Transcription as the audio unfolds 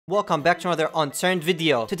Welcome back to another Unturned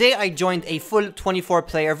video. Today I joined a full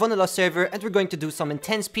 24-player vanilla server and we're going to do some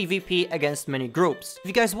intense PvP against many groups. If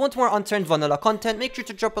you guys want more Unturned vanilla content, make sure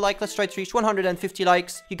to drop a like. Let's try to reach 150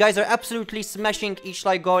 likes. You guys are absolutely smashing each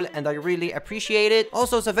like goal and I really appreciate it.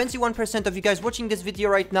 Also, 71% of you guys watching this video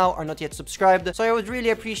right now are not yet subscribed, so I would really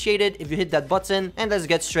appreciate it if you hit that button, and let's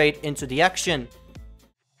get straight into the action.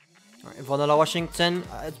 Alright, vanilla Washington.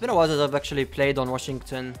 It's been a while since I've actually played on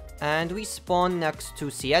Washington. And we spawn next to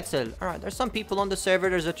Seattle. Alright, there's some people on the server.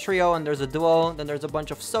 There's a trio and there's a duo. Then there's a bunch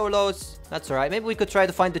of solos. That's alright. Maybe we could try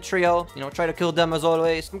to find the trio. You know, try to kill them as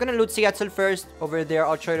always. I'm gonna loot Seattle first. Over there,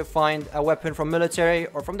 I'll try to find a weapon from military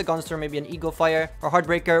or from the gun store. Maybe an Eagle Fire or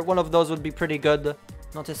Heartbreaker. One of those would be pretty good.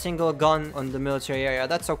 Not a single gun on the military area.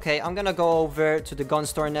 That's okay. I'm gonna go over to the gun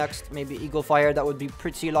store next. Maybe Eagle Fire. That would be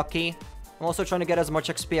pretty lucky. I'm also trying to get as much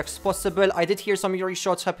XP as possible. I did hear some Yuri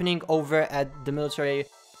shots happening over at the military.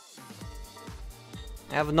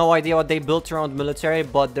 I have no idea what they built around military,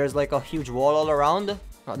 but there's like a huge wall all around.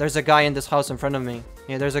 Oh, there's a guy in this house in front of me.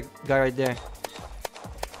 Yeah, there's a guy right there.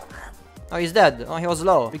 Oh, he's dead. Oh, he was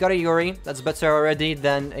low. We got a Yuri. That's better already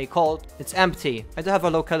than a Colt. It's empty. I do have a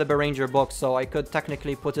low caliber Ranger box, so I could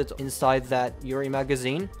technically put it inside that Yuri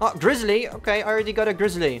magazine. Oh, Grizzly. Okay, I already got a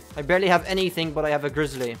Grizzly. I barely have anything, but I have a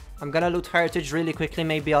Grizzly. I'm gonna loot Heritage really quickly.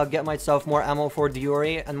 Maybe I'll get myself more ammo for the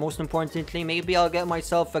Yuri. And most importantly, maybe I'll get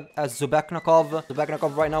myself a Zubeknikov.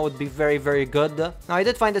 Zubeknikov right now would be very, very good. Now, I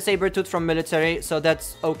did find a Sabertooth from military, so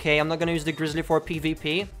that's okay. I'm not gonna use the Grizzly for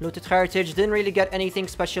PvP. Looted Heritage. Didn't really get anything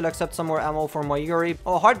special except some more ammo for my Yuri.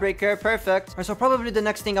 Oh, Heartbreaker. Perfect. So probably the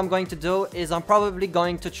next thing I'm going to do is I'm probably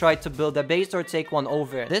going to try to build a base or take one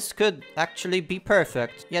over. This could actually be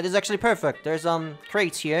perfect. Yeah, this is actually perfect. There's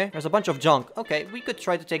crates here. There's a bunch of junk. Okay, we could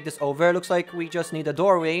try to take this over. Looks like we just need a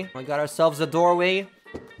doorway. We got ourselves a doorway.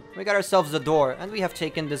 We got ourselves a door, and we have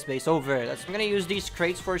taken this base over. I'm gonna use these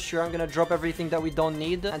crates for sure. I'm gonna drop everything that we don't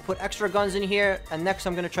need and put extra guns in here. And next,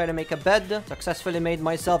 I'm gonna try to make a bed. Successfully made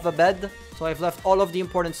myself a bed. So I've left all of the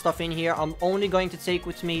important stuff in here. I'm only going to take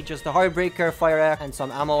with me just the Heartbreaker, Fire Axe, and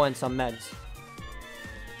some ammo and some meds.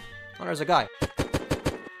 Oh, there's a guy.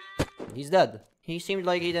 He's dead. He seemed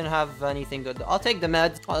like he didn't have anything good. I'll take the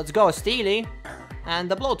meds. Oh, let's go, a Steely.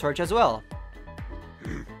 And the blowtorch as well.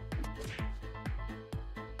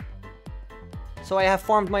 So I have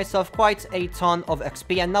formed myself quite a ton of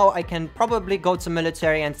XP, and now I can probably go to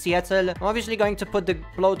military and Seattle. I'm obviously going to put the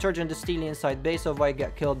blowtorch and the Steely inside base, so if I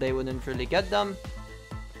get killed, they wouldn't really get them.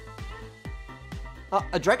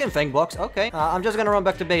 A Dragon Fang box, okay. I'm just gonna run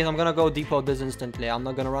back to base. I'm gonna go depot this instantly. I'm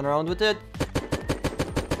not gonna run around with it.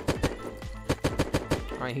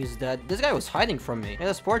 Alright, he's dead. This guy was hiding from me. He had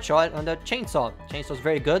a sport shot and a chainsaw. Chainsaw's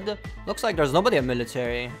very good. Looks like there's nobody at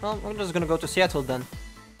military. Well, I'm just gonna go to Seattle then.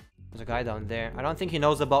 There's a guy down there. I don't think he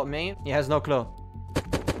knows about me. He has no clue.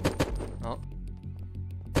 Oh.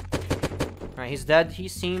 Alright, he's dead. He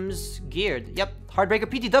seems geared. Yep. Heartbreaker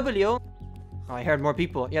PTW. Oh, I heard more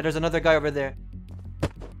people. Yeah, there's another guy over there.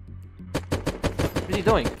 What is he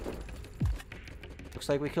doing? Looks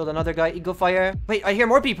like we killed another guy. Eagle Fire. Wait, I hear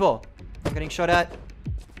more people. I'm getting shot at.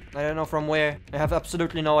 I don't know from where. I have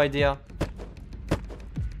absolutely no idea.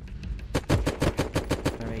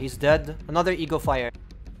 Alright, he's dead. Another Eagle Fire.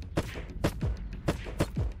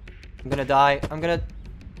 I'm gonna die.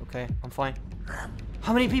 Okay, I'm fine.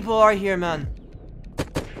 How many people are here, man?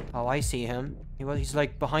 Oh, I see him. He's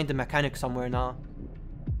like behind the mechanic somewhere now.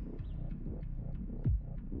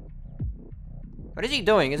 What is he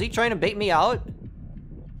doing? Is he trying to bait me out?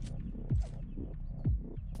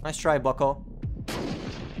 Nice try, bucko.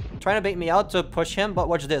 Trying to bait me out to push him, but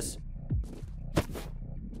watch this.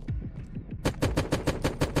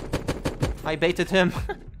 I baited him.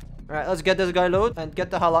 Alright, let's get this guy loot and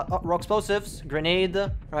get the hell out. Oh, rock explosives, grenade.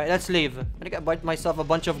 Alright, let's leave. I'm gonna get myself a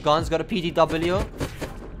bunch of guns, got a PDW.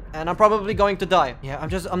 And I'm probably going to die. Yeah,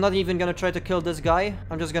 I'm not even gonna try to kill this guy.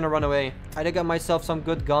 I'm just gonna run away. I did get myself some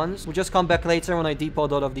good guns. We'll just come back later when I depot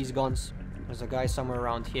all of these guns. There's a guy somewhere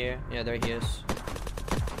around here. Yeah, there he is.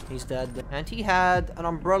 He's dead. And he had an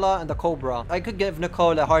umbrella and a cobra. I could give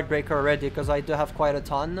Nicole a Heartbreaker already because I do have quite a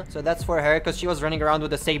ton. So that's for her because she was running around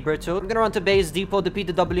with a Sabertooth. I'm gonna run to base, depot the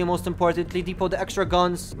PW, most importantly, depot the extra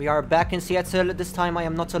guns. We are back in Seattle. This time I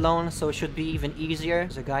am not alone, so it should be even easier.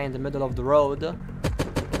 There's a guy in the middle of the road.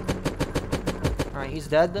 Alright, he's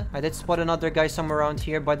dead. I did spot another guy somewhere around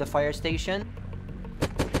here by the fire station.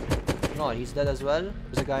 No, he's dead as well.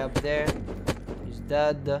 There's a guy up there. He's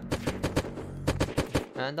dead.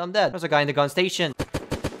 And I'm dead. There's a guy in the gun station.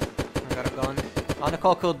 I got a gun. Oh,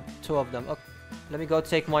 Nicole killed two of them. Okay. Let me go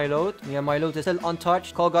take my loot. Yeah, my loot is still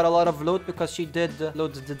untouched. Nicole got a lot of loot because she did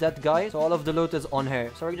loot the dead guy. So all of the loot is on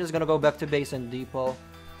her. So we're just gonna go back to base and depot.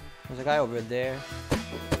 There's a guy over there.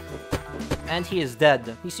 And he is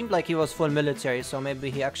dead. He seemed like he was full military, so maybe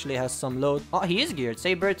he actually has some loot. Oh, he is geared.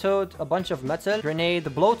 Saber tooth, a bunch of metal, grenade,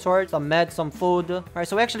 blowtorch, some med, some food. Alright,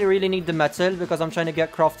 so we actually really need the metal because I'm trying to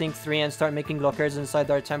get crafting 3 and start making lockers inside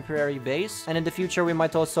our temporary base. And in the future, we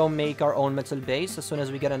might also make our own metal base as soon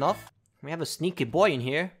as we get enough. We have a sneaky boy in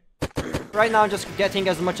here. Right now, I'm just getting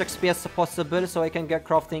as much XP as possible so I can get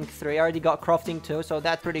crafting 3. I already got crafting 2, so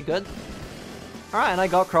that's pretty good. Alright, and I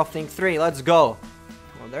got crafting 3. Let's go.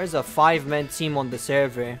 Well, there's a 5-man team on the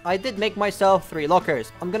server. I did make myself 3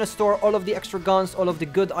 lockers. I'm gonna store all of the extra guns, all of the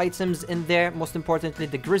good items in there, most importantly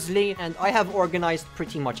the grizzly, and I have organized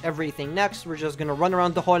pretty much everything. Next, we're just gonna run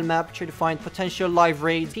around the whole map, try to find potential live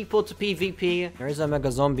raids, people to PvP. There is a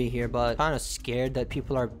mega zombie here, but I'm kind of scared that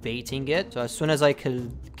people are baiting it. So as soon as I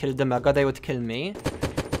kill the mega, they would kill me.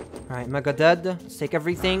 Alright, mega dead. Let's take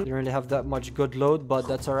everything. Didn't really have that much good load, but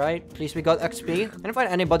that's alright. At least we got XP. I didn't find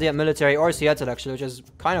anybody at military or Seattle actually, which is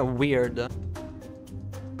kind of weird. Oh,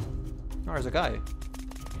 there's a guy.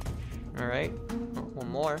 Alright. Oh, one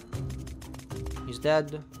more. He's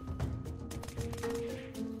dead.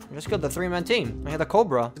 I just killed the 3-man team. I had a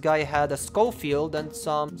Cobra. This guy had a Schofield and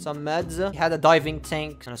some meds. He had a diving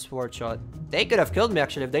tank and a sword shot. They could have killed me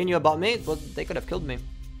actually if they knew about me, but they could have killed me.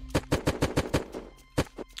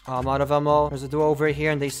 I'm out of ammo. There's a duo over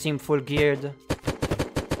here and they seem full geared.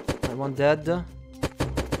 Right, one dead.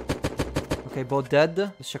 Okay, both dead.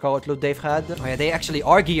 Let's check out what loot they've had. Oh yeah, they actually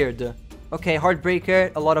are geared. Okay,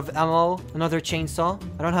 Heartbreaker, a lot of ammo, another chainsaw.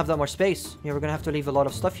 I don't have that much space. Yeah, we're gonna have to leave a lot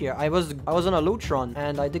of stuff here. I was on a loot run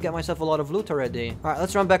and I did get myself a lot of loot already. Alright,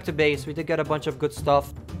 let's run back to base. We did get a bunch of good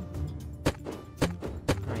stuff.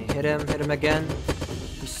 Alright, hit him again.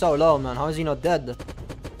 He's so low, man. How is he not dead?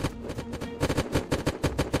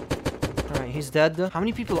 He's dead. How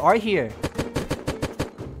many people are here?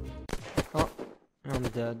 Oh, I'm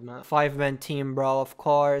dead, man. 5-man team, bro, of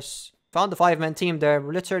course. Found the 5-man team. They're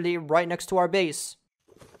literally right next to our base.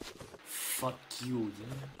 Fuck you, dude.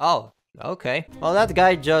 Oh, okay. Well, that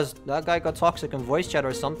guy got toxic in voice chat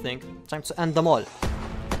or something. Time to end them all.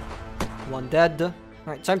 One dead.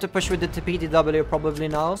 Alright, time to push with the PTW probably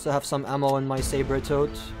now. So I have some ammo in my saber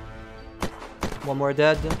tooth. One more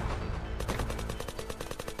dead.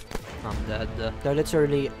 I'm dead. They're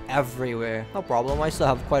literally everywhere. No problem. I still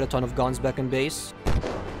have quite a ton of guns back in base.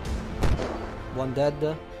 One dead.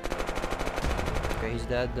 Okay, he's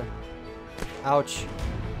dead. Ouch.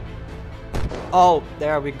 Oh,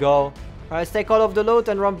 there we go. Alright, let's take all of the loot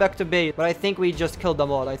and run back to base. But I think we just killed them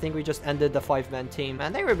all. I think we just ended the 5-man team.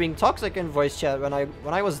 And they were being toxic in voice chat when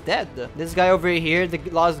I was dead. This guy over here, the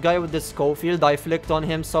last guy with the Schofield, I flicked on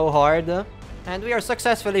him so hard. And we are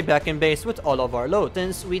successfully back in base with all of our loot.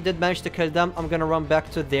 Since we did manage to kill them, I'm gonna run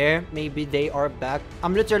back to there. Maybe they are back.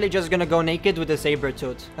 I'm literally just gonna go naked with a saber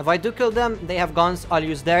tooth. If I do kill them, they have guns, I'll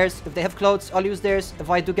use theirs. If they have clothes, I'll use theirs.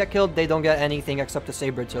 If I do get killed, they don't get anything except a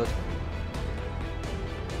saber tooth.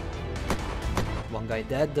 One guy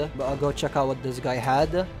dead, but I'll go check out what this guy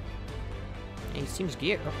had. He seems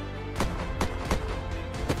geared.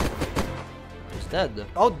 Dead.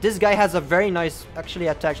 Oh, this guy has a very nice, actually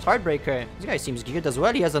attached Heartbreaker. This guy seems geared as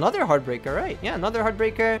well. He has another Heartbreaker, right? Yeah, another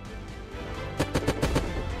Heartbreaker.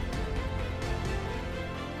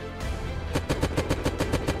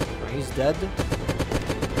 Oh, he's dead.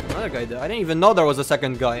 Another guy dead. I didn't even know there was a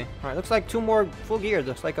second guy. Alright, looks like 2 more full geared.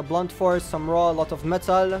 Looks like a blunt force, some raw, a lot of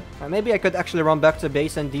metal. Alright, maybe I could actually run back to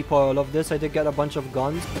base and depot all of this. I did get a bunch of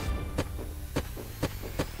guns.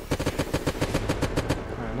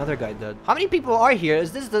 Another guy dead. How many people are here?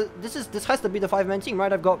 Is this this has to be the 5-man team,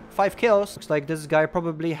 right? I've got 5 kills. Looks like this guy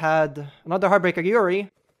probably had another Heartbreaker Yuri.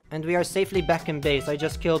 And we are safely back in base. I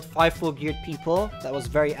just killed 5 full geared people. That was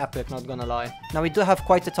very epic, not gonna lie. Now we do have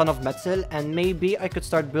quite a ton of metal and maybe I could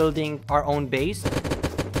start building our own base.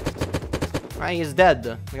 Right, he's dead.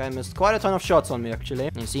 The guy missed quite a ton of shots on me actually.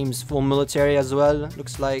 He seems full military as well.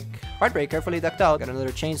 Looks like Heartbreaker fully decked out. Got another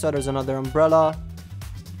chainsaw, there's another umbrella.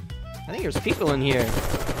 I think there's people in here.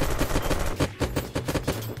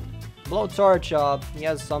 Blowtorch, he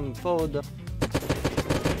has some food.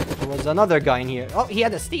 There was another guy in here. Oh, he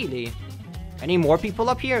had a Steely. Any more people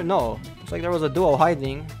up here? No. Looks like there was a duo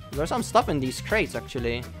hiding. There's some stuff in these crates,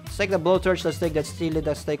 actually. Let's take the Blowtorch, let's take that Steely,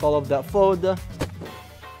 let's take all of that food.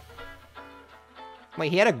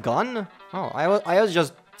 Wait, he had a gun? Oh, I was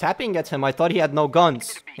just tapping at him. I thought he had no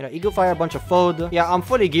guns. You know, Eagle Fire, a bunch of food. Yeah, I'm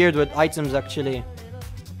fully geared with items, actually.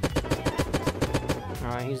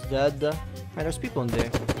 Alright, he's dead. Alright, there's people in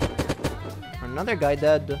there. Another guy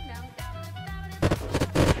dead.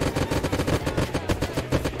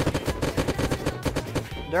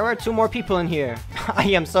 There were 2 more people in here. I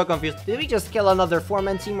am so confused. Did we just kill another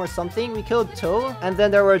 4-man team or something? We killed 2, and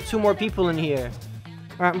then there were 2 more people in here.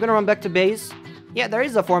 Alright, I'm gonna run back to base. Yeah, there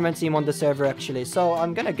is a 4-man team on the server actually, so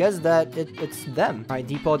I'm gonna guess that it's them. Alright,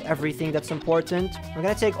 depot everything that's important. I'm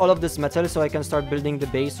gonna take all of this metal so I can start building the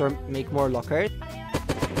base or make more lockers.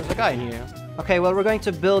 There's a guy in here. Okay, well, we're going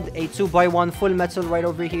to build a 2x1 full metal right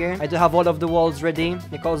over here. I do have all of the walls ready.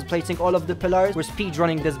 Nicole's placing all of the pillars. We're speed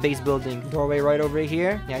running this base building. Doorway right over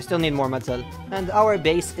here. Yeah, I still need more metal. And our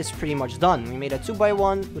base is pretty much done. We made a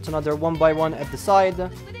 2x1 with another 1x1 at the side.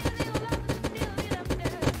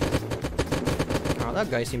 Oh,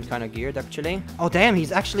 that guy seems kind of geared, actually. Oh, damn,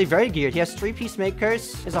 he's actually very geared. He has 3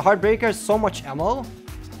 peacemakers. He has a heartbreaker, so much ammo.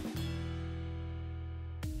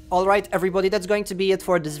 Alright everybody, that's going to be it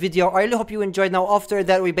for this video. I really hope you enjoyed. Now after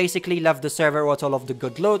that, we basically left the server with all of the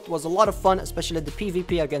good loot. It was a lot of fun, especially the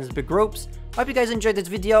PvP against big groups. I hope you guys enjoyed this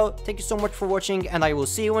video. Thank you so much for watching, and I will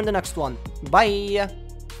see you in the next one. Bye!